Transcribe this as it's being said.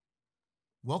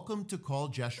Welcome to Call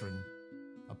Jeshurun,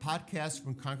 a podcast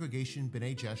from Congregation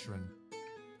B'nai Jeshurun,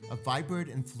 a vibrant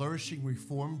and flourishing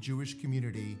Reformed Jewish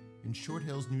community in Short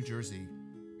Hills, New Jersey.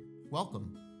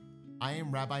 Welcome. I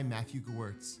am Rabbi Matthew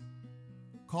Gewirtz.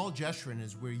 Call Jeshurun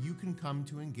is where you can come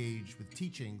to engage with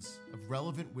teachings of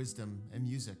relevant wisdom and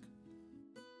music.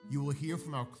 You will hear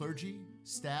from our clergy,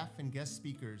 staff, and guest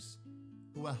speakers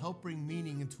who will help bring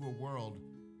meaning into a world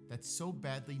that so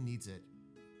badly needs it.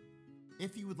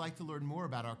 If you would like to learn more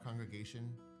about our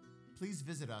congregation, please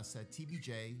visit us at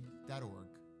tbj.org.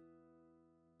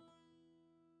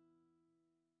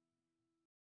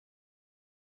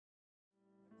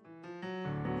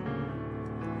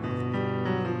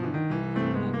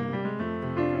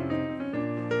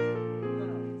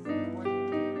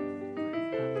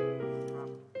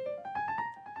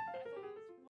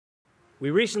 We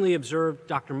recently observed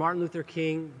Dr. Martin Luther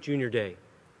King Jr. Day.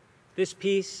 This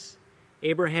piece,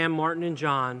 Abraham, Martin, and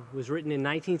John, was written in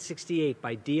 1968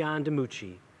 by Dion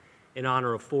DiMucci in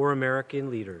honor of four American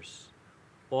leaders,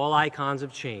 all icons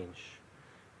of change: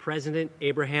 President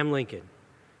Abraham Lincoln,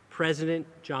 President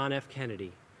John F.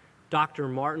 Kennedy, Dr.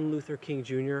 Martin Luther King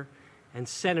Jr., and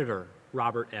Senator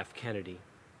Robert F. Kennedy.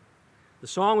 The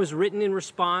song was written in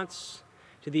response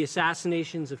to the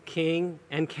assassinations of King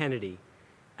and Kennedy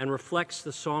and reflects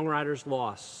the songwriter's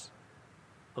loss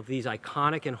of these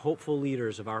iconic and hopeful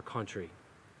leaders of our country.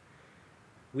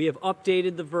 We have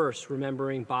updated the verse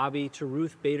remembering Bobby to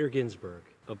Ruth Bader Ginsburg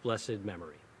of blessed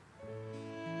memory.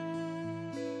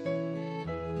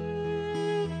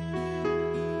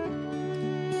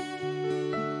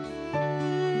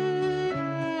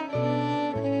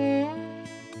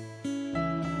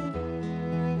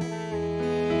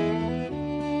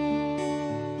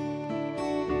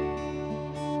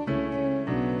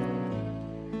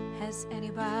 Has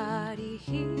anybody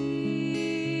here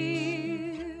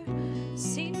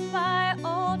seen my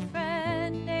old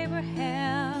friend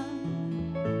Abraham?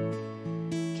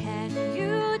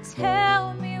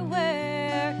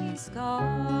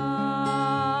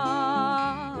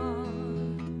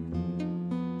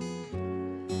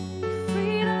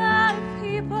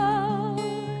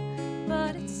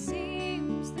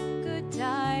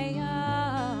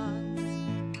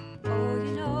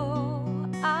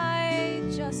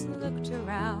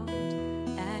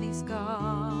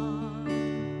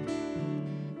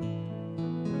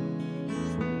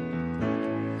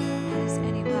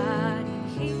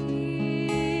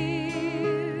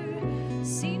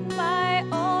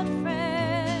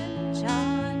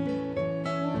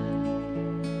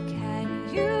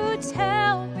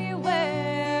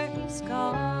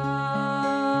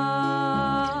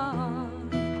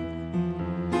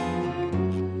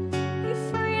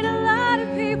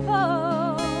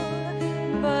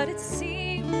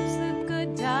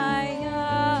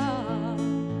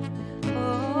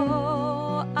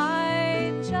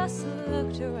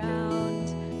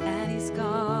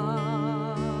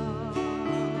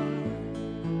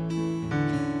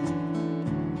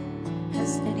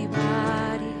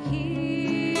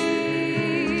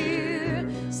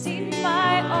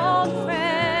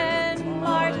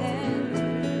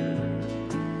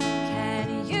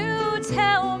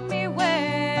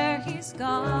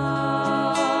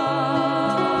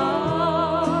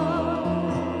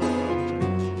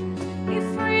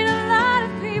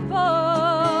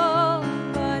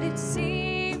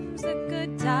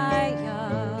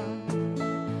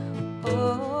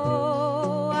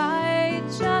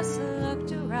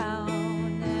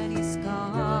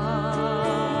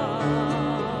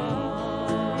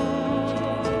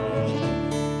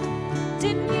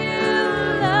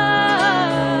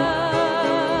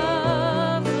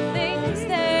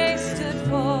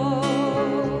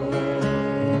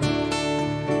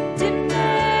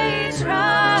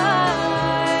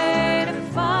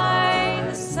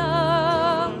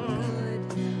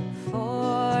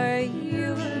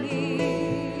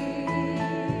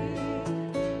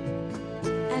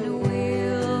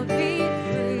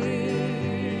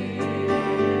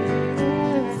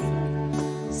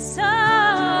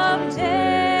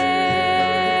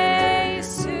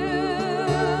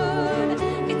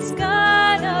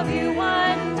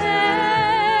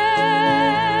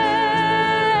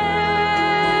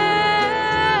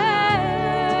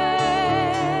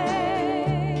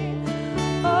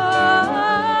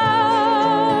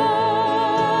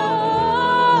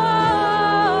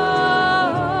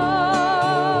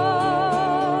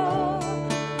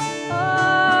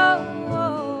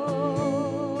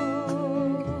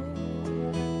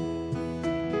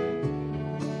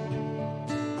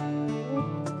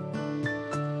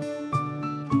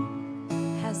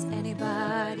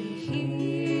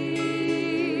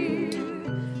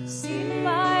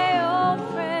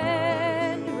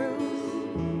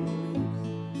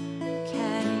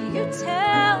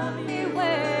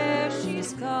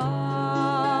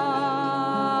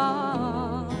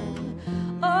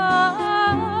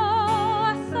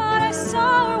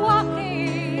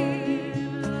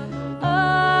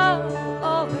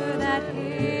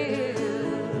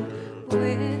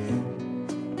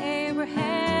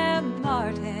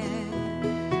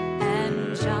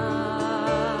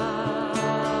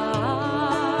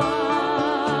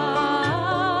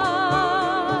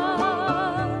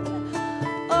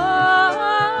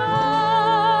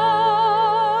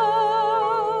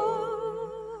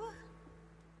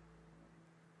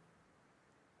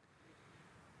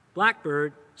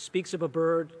 Blackbird speaks of a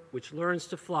bird which learns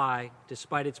to fly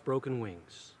despite its broken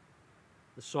wings.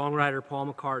 The songwriter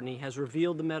Paul McCartney has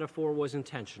revealed the metaphor was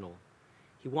intentional.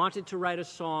 He wanted to write a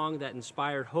song that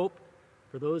inspired hope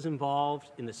for those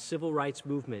involved in the civil rights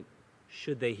movement,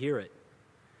 should they hear it.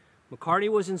 McCartney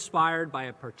was inspired by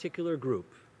a particular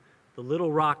group, the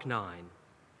Little Rock Nine,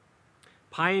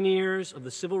 pioneers of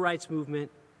the civil rights movement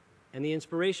and the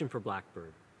inspiration for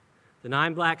Blackbird, the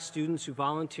 9 black students who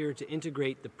volunteered to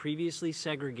integrate the previously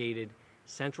segregated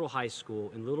Central High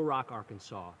School in Little Rock,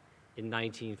 Arkansas in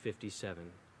 1957.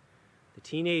 The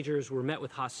teenagers were met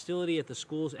with hostility at the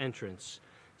school's entrance,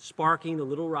 sparking the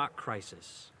Little Rock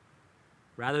crisis.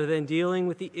 Rather than dealing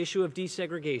with the issue of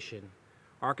desegregation,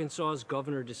 Arkansas's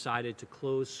governor decided to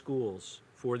close schools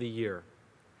for the year.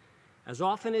 As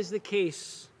often is the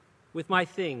case with my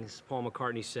things, Paul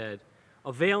McCartney said,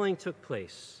 a veiling took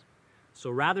place. So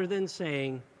rather than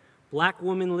saying, black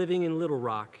woman living in Little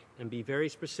Rock, and be very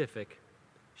specific,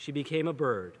 she became a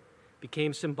bird,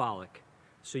 became symbolic,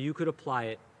 so you could apply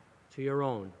it to your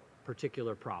own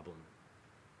particular problem.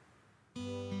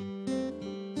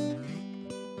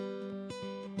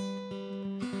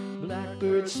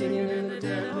 Blackbird singing in the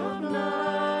dead of night.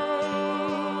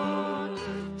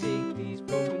 Take these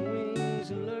broken wings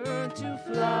and learn to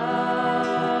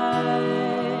fly.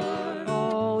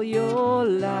 All your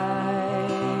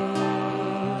life,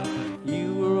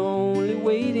 you were only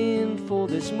waiting for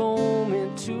this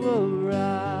moment to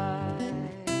arrive.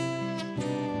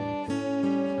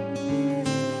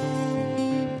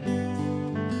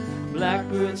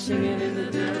 Blackbird singing in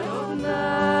the dead of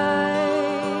night.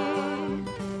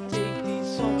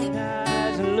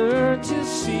 Learn to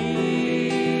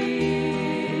see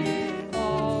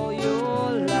all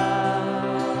your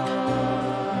life.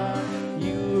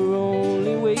 You were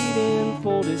only waiting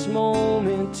for this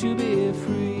moment to be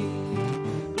free.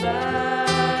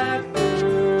 Blackbird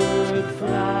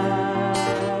fly,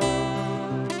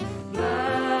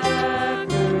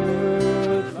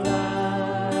 blackbird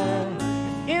fly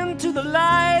into the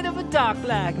light of a dark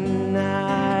black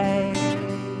night.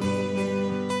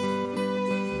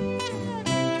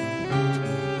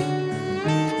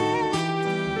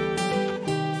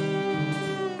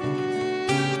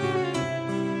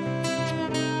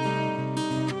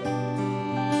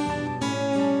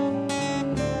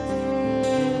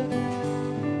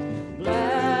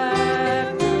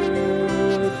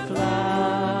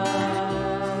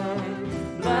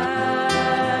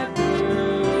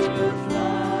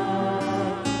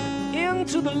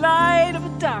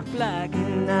 Dark black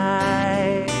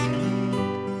night.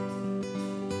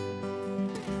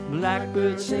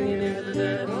 Blackbird singing in the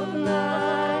dead of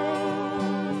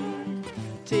night.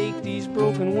 Take these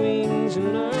broken wings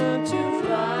and learn to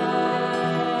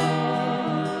fly.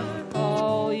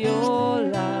 All your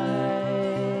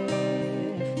life,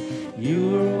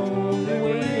 you were only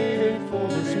waiting for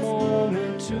this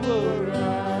moment to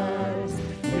arise.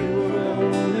 You were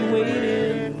only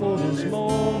waiting for this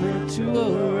moment to arise.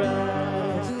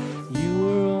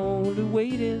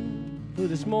 Waiting for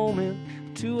this moment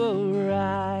to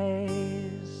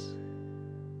arise.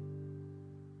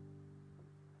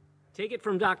 Take It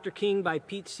From Dr. King by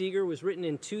Pete Seeger was written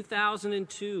in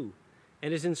 2002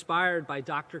 and is inspired by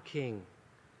Dr. King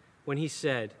when he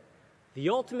said, "The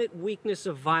ultimate weakness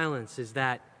of violence is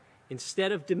that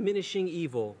instead of diminishing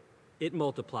evil, it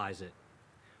multiplies it.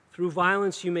 Through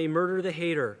violence you may murder the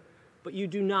hater, but you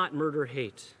do not murder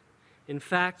hate. In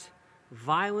fact,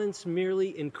 violence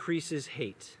merely increases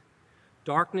hate.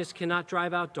 Darkness cannot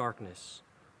drive out darkness.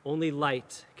 Only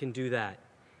light can do that.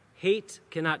 Hate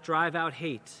cannot drive out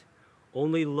hate.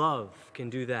 Only love can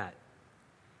do that."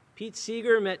 Pete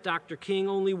Seeger met Dr. King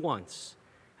only once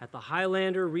at the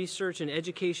Highlander Research and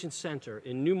Education Center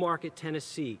in Newmarket,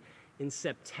 Tennessee in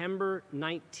September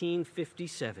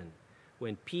 1957,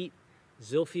 when Pete,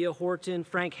 Zilphia Horton,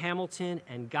 Frank Hamilton,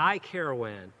 and Guy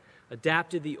Carawan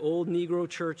adapted the old Negro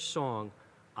church song,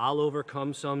 "I'll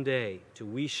Overcome Someday," to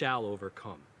 "We Shall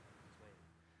Overcome."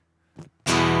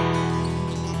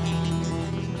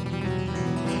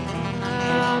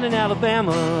 Down in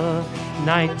Alabama,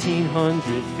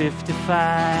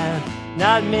 1955,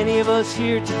 not many of us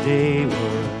here today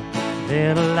were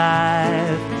then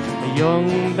alive. A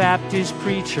young Baptist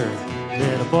preacher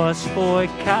led a bus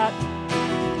boycott.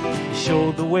 He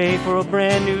showed the way for a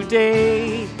brand new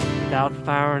day without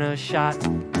firing a shot.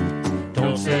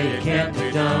 Don't say it can't be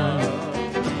done,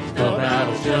 the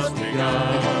battle's just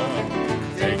begun.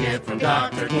 Take it from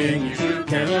Dr. King, you too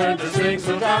can learn to sing,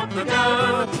 so drop the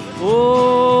gun.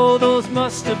 Oh, those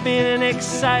must have been an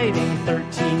exciting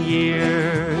 13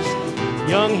 years.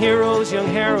 Young heroes, young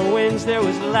heroines, there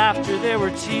was laughter, there were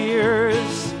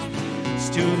tears.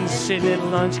 Students sitting at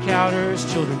lunch counters,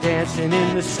 children dancing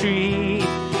in the street.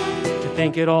 To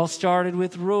think it all started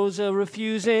with Rosa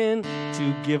refusing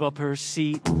to give up her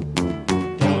seat.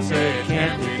 Don't say it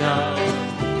can't be done,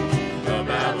 the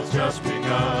battle's just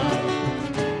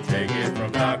begun. Take it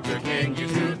from Dr. King, you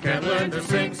too can learn to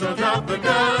sing, so drop the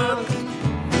gun.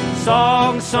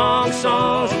 Songs, songs,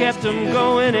 songs kept them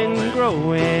going and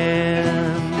growing.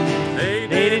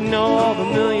 They didn't know all the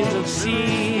millions of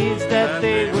seeds that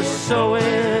they were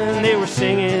sowing. They were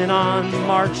singing on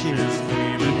marches,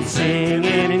 even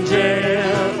singing in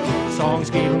jail. Songs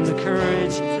gave them the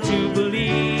courage to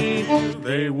believe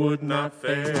they would not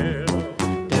fail.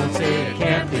 Don't say it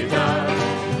can't be done,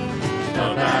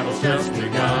 the battle's just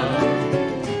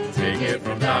begun. Take it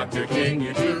from Dr. King,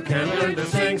 you too can learn to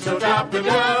sing, so drop the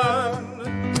gun.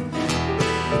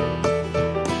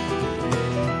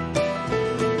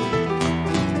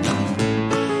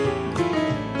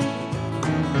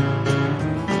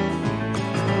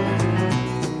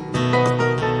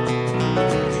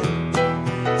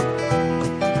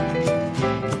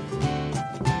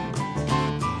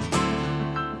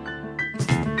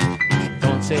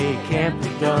 Don't say it can't be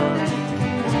done,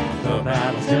 the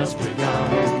battle's just begun.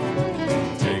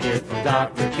 Take it from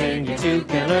Dr. King, you too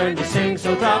can learn to sing,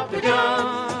 so drop the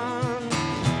gun.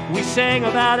 We sang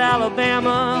about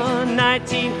Alabama,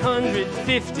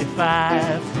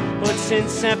 1955. But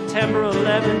since September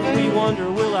 11th, we wonder,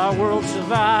 will our world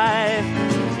survive?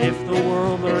 If the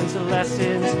world learns the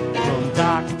lessons from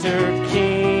Dr.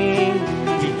 King,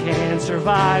 we can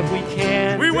survive, we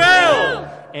can. We will!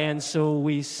 And so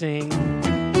we sing.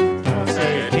 Don't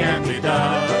say it can't be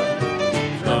done,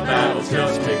 the battle's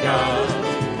just begun.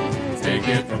 Take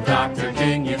it from Dr.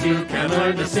 King, you too can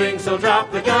learn to sing, so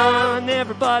drop the gun.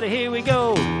 Everybody, here we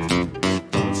go.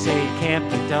 Don't say it can't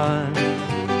be done,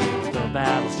 the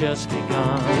battle's just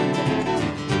begun.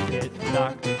 Take it from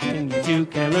Dr. King, you too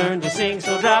can learn to sing,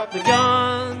 so drop the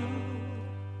gun.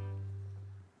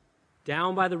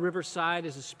 Down by the Riverside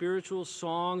is a spiritual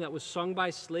song that was sung by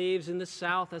slaves in the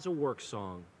South as a work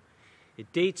song.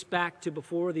 It dates back to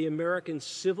before the American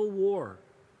Civil War,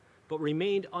 but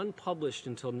remained unpublished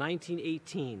until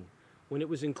 1918, when it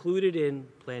was included in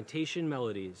Plantation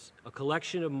Melodies, a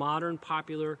collection of modern,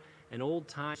 popular, and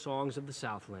old-time songs of the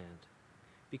Southland.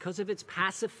 Because of its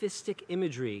pacifistic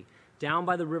imagery, Down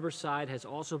by the Riverside has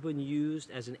also been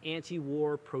used as an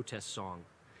anti-war protest song,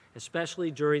 especially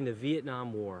during the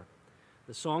Vietnam War.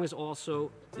 The song is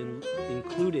also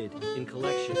included in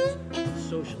collections of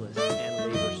socialist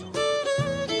and labor songs.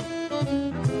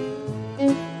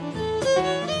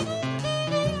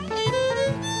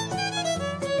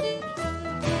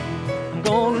 I'm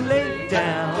gonna lay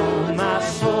down my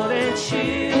sword and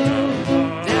shield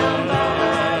down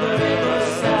by the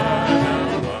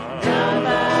riverside, down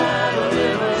by the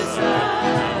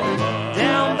riverside,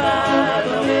 down by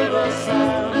the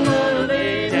riverside. I'm gonna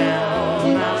lay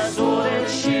down my sword and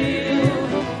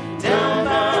shield down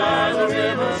by the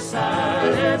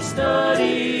riverside and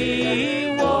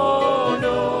study war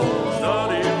no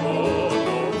more.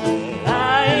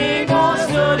 I ain't gonna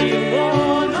study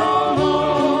war no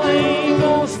more. Ain't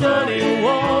gonna study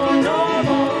war no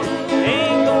more.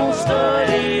 Ain't gonna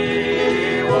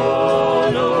study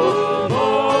war no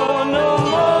more, no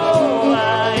more. I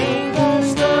ain't gonna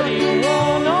study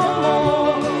war no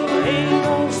more. Ain't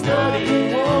gonna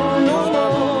study war no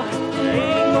more.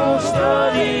 Ain't gonna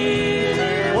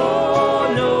study war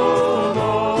no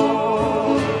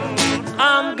more.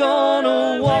 I'm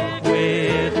gonna walk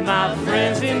with my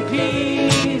friends in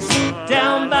peace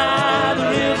down by the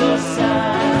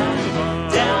riverside,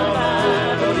 down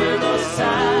by the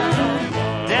riverside,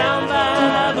 down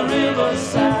by the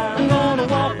riverside. I'm gonna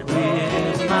walk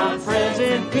with my friends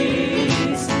in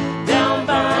peace down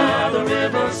by the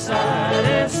riverside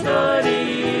and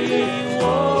study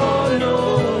war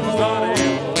no more.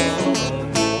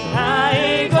 I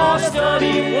ain't gonna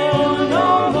study war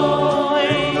no more.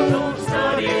 Ain't gonna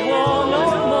study war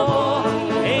no more.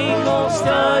 Ain't gonna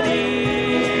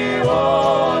study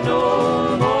war no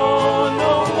more,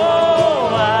 no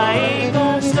more. I ain't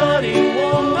gonna study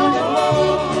war no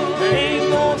more. Ain't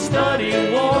gonna study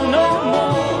war no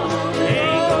more.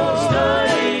 Ain't gonna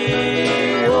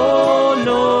study war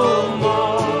no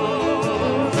more.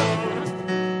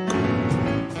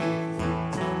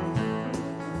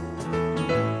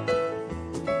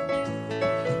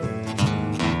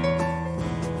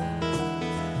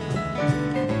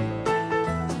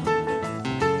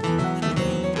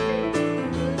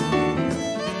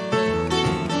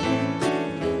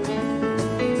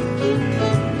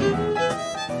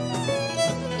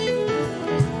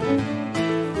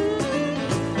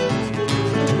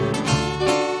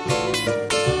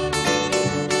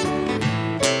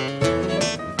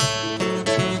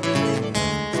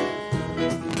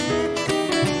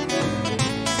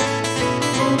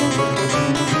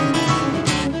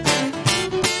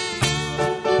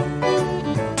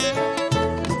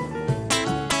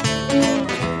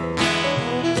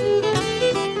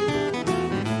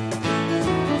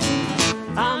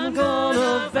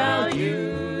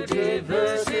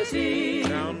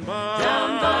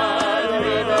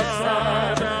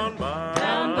 riverside,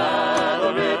 down by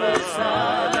the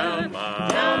riverside,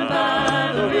 down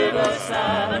by the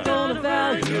riverside. I'm gonna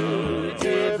value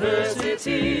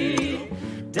diversity,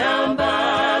 down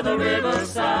by the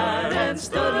riverside and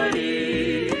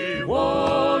study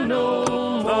war no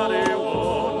more.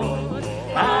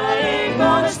 I ain't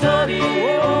gonna study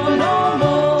war no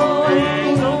more. I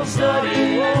ain't gonna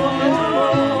study war no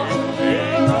more. I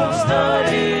ain't gonna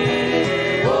study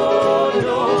war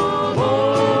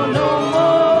no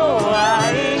more.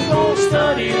 I ain't gonna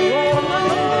study war no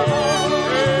more.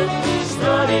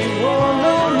 Study war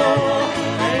no more.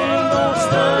 I ain't gonna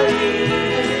study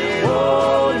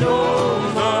war no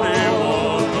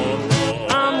more.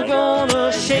 I'm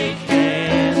gonna shake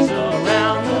hands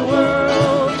around the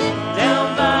world, down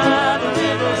by the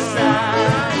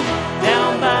riverside,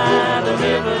 down by the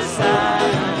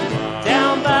riverside,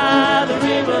 down by the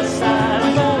riverside.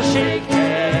 I'm gonna shake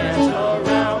hands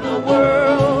around the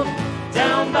world,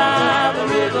 down by the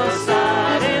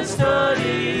riverside and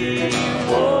study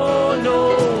war no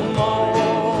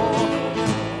more.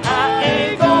 I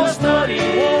ain't gonna study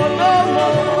war no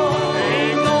more. I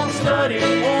ain't gonna study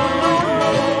war no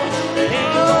more. I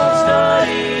ain't gonna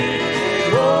study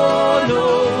war no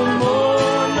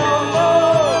more, no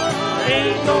more. I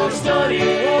ain't gonna study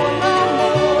war no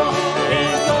more. I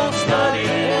ain't gonna study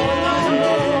war no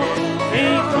more. I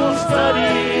ain't gonna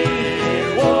study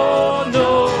war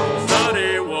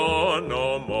no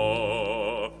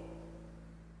more.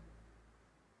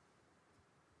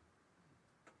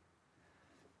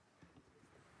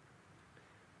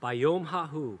 By Yom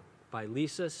Hahu by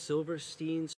Lisa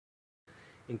Silverstein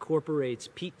incorporates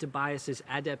Pete Tobias's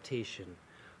adaptation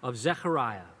of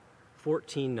Zechariah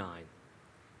 14:9.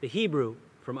 The Hebrew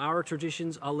from our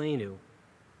traditions Aleinu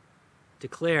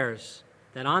declares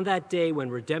that on that day when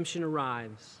redemption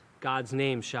arrives, God's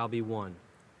name shall be one.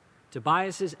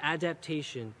 Tobias's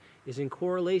adaptation is in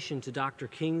correlation to Dr.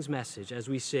 King's message as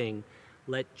we sing,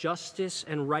 "Let justice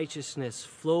and righteousness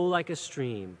flow like a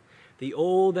stream. The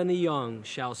old and the young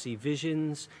shall see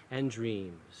visions and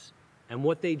dreams, and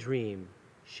what they dream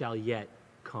shall yet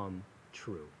come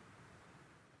true."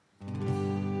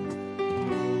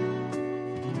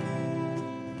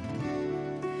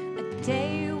 A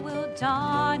day will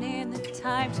dawn in the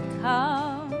time to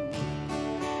come,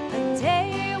 a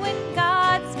day when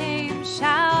God's name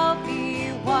shall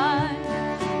be one.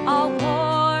 All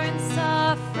war and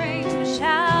suffering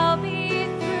shall be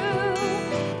through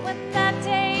when that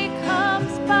day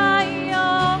comes by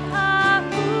Yom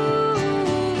Hahu,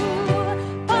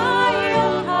 by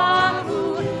Yom Hahu.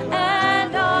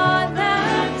 And on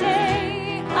that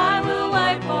day I will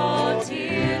wipe all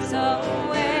tears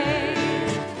away.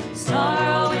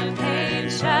 Sorrow and pain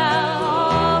shall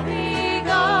all be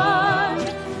gone,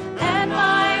 and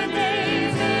my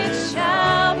name it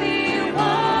shall be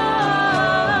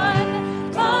one.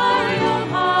 By Yom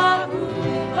Hahu,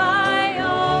 by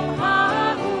Yom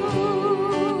Hahu.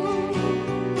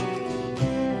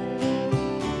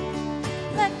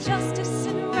 Let justice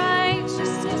and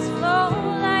righteousness flow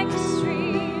like a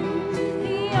stream.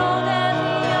 The old and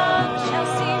the young shall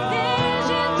see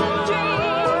visions and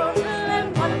dreams, and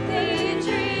what they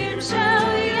dream shall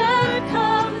yet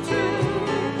come true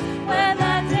when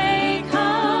that day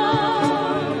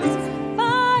comes.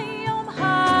 By Yom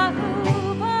Hahu,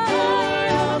 by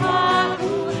Yom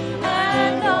Hahu.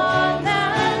 And on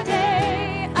that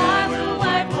day I will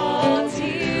wipe all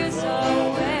tears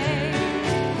away.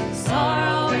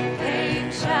 Sorrow and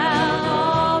pain shall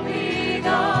all be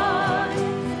gone,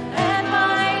 and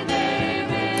my name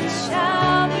it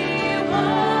shall be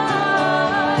one.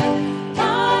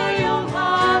 By Yom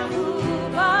Hahu,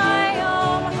 by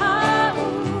Yom Hahu,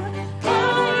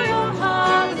 by Yom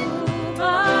Hahu,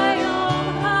 by Yom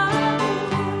Hahu,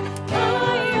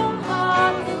 by Yom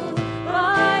Hahu,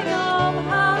 by Yom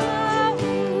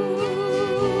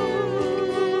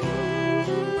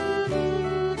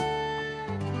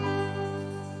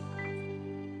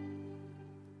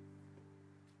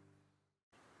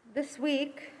This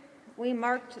week, we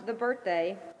marked the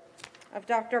birthday of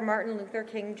Dr. Martin Luther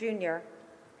King Jr.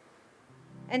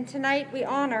 And tonight we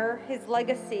honor his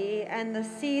legacy and the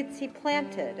seeds he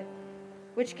planted,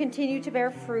 which continue to bear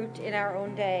fruit in our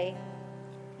own day.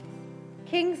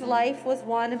 King's life was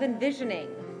one of envisioning,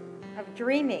 of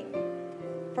dreaming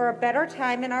for a better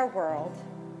time in our world.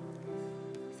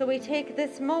 So we take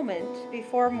this moment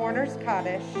before Mourner's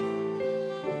Kaddish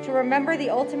to remember the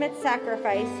ultimate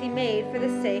sacrifice he made for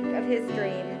the sake of his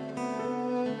dream.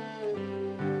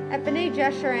 At B'nai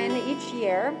Jeshurun each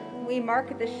year, we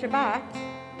mark the Shabbat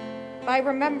by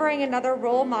remembering another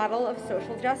role model of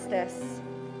social justice.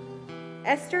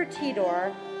 Esther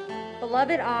Tidor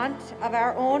beloved aunt of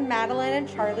our own Madeline and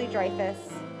Charlie Dreyfus.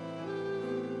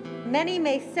 Many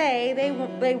may say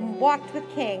they walked with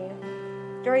King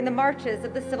during the marches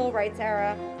of the Civil Rights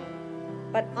era,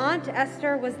 but Aunt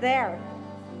Esther was there,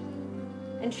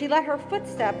 and she let her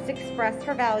footsteps express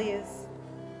her values.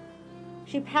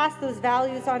 She passed those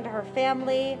values on to her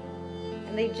family,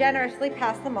 and they generously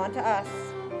passed them on to us.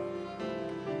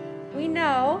 We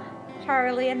know,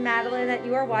 Charlie and Madeline, that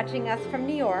you are watching us from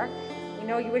New York. We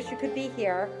know you wish you could be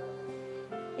here.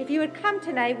 If you had come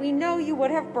tonight, we know you would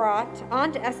have brought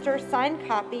Aunt Esther's signed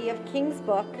copy of King's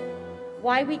book,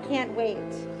 Why We Can't Wait.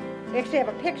 We actually have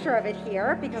a picture of it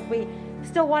here because we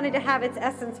still wanted to have its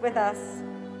essence with us.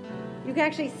 You can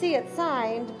actually see it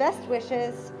signed, Best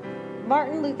Wishes,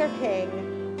 Martin Luther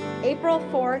King, April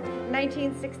 4th,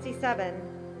 1967,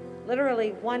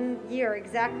 literally 1 year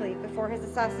exactly before his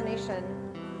assassination.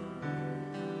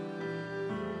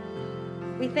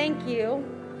 We thank you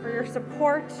for your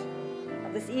support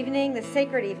of this evening, this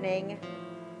sacred evening,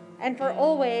 and for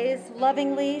always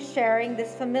lovingly sharing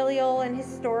this familial and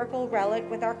historical relic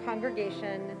with our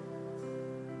congregation.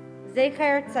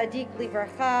 Zecher Tzadik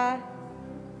Livracha,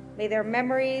 may their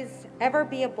memories ever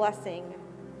be a blessing.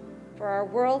 For our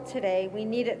world today, we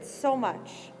need it so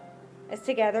much, as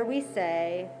together we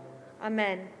say,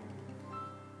 Amen.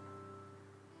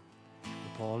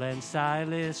 Paul and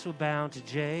Silas were bound to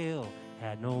jail,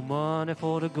 had no money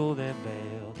for to go their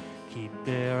bail. Keep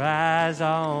their eyes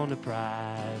on the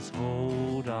prize.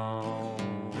 Hold on,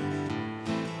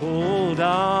 hold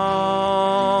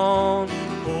on,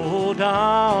 hold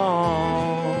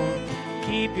on.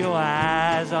 Keep your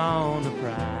eyes on the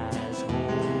prize.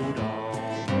 Hold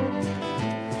on.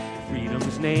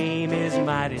 Freedom's name is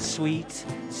mighty sweet.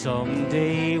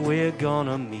 Someday we're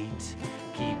gonna meet.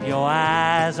 Keep your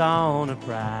eyes on the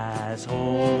prize.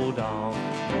 Hold on,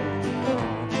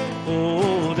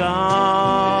 hold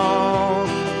on,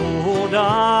 hold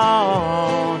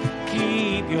on.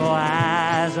 Keep your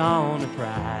eyes on the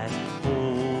prize.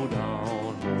 Hold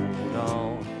on, hold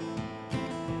on.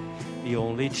 The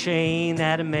only chain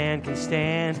that a man can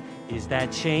stand is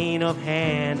that chain of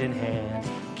hand in hand.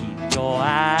 Keep your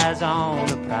eyes on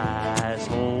the prize.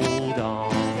 Hold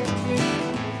on,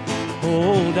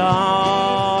 hold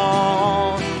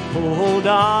on, hold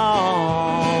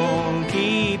on.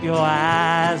 Keep your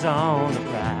eyes on the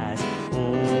prize.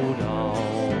 Hold on.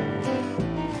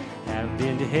 Haven't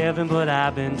been to heaven, but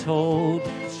I've been told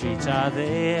streets are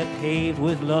there paved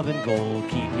with love and gold.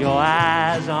 Keep your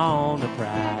eyes on the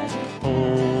prize.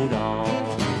 Hold on,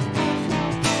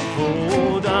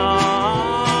 hold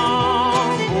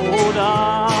on, hold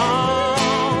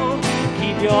on.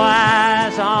 Keep your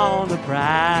eyes on the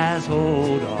prize.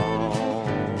 Hold on.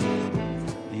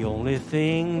 The only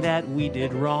thing that we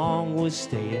did wrong was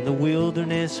stay in the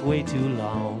wilderness way too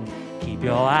long. Keep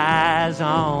your eyes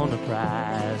on the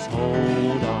prize.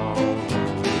 Hold on,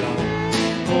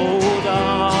 hold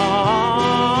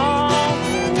on,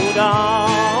 hold on.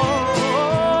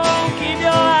 Keep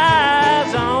your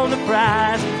eyes on the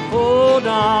prize. Hold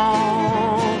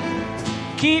on.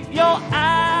 Keep your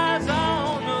eyes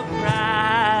on the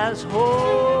prize. Hold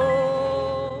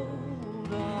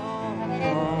on.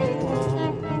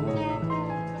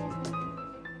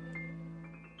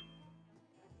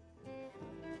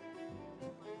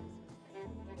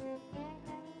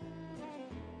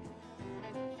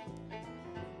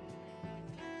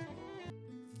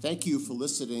 Thank you for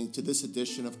listening to this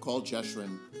edition of Call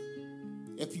Jeshurun.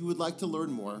 If you would like to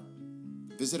learn more,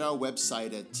 visit our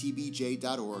website at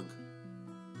tbj.org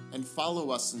and follow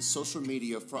us on social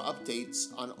media for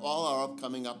updates on all our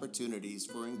upcoming opportunities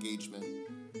for engagement.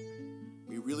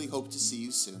 We really hope to see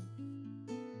you soon.